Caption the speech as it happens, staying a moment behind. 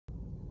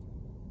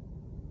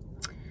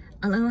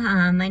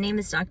Aloha, my name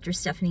is Dr.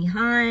 Stephanie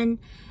Hahn,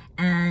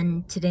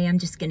 and today I'm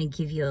just going to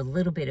give you a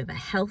little bit of a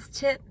health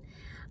tip.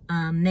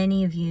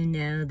 Many of you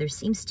know there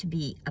seems to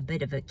be a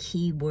bit of a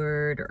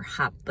keyword or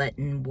hot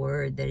button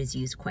word that is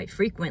used quite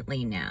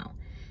frequently now.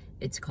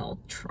 It's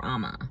called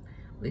trauma.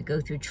 We go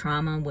through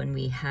trauma when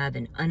we have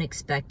an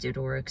unexpected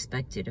or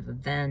expected of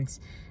events,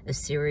 a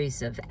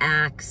series of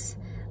acts,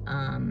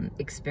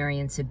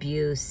 experience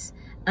abuse,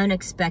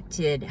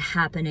 unexpected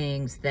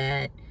happenings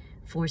that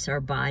force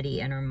our body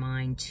and our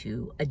mind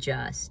to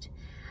adjust.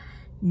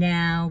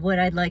 Now, what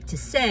I'd like to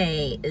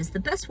say is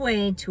the best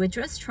way to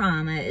address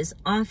trauma is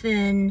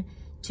often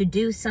to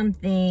do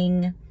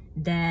something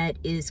that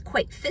is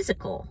quite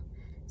physical.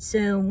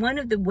 So one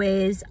of the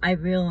ways I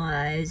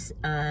realize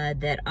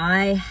that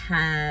I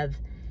have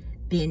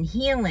been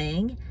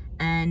healing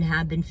and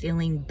have been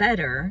feeling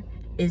better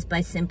is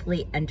by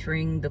simply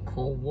entering the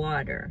cold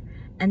water.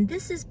 And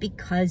this is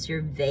because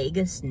your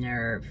vagus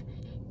nerve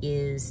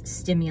is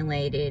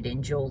stimulated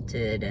and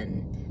jolted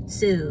and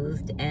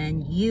soothed,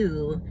 and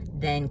you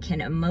then can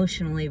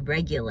emotionally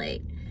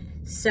regulate.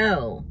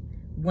 So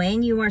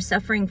when you are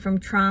suffering from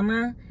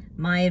trauma,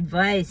 my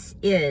advice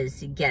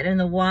is get in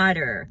the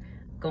water,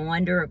 go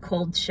under a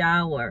cold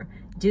shower,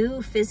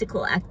 do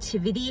physical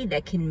activity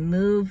that can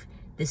move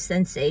the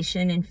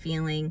sensation and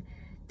feeling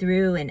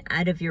through and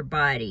out of your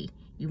body.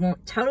 You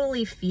won't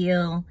totally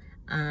feel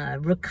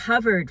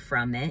recovered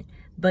from it,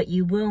 but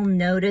you will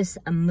notice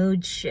a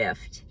mood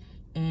shift.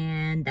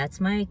 And that's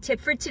my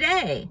tip for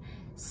today.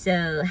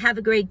 So have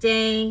a great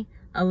day.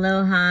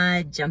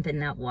 Aloha, jump in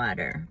that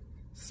water.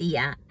 See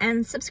ya.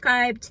 And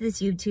subscribe to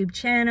this YouTube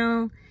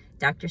channel,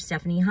 Dr.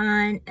 Stephanie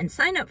Hahn, and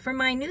sign up for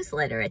my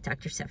newsletter at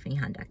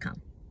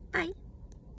drstephaniehahn.com. Bye.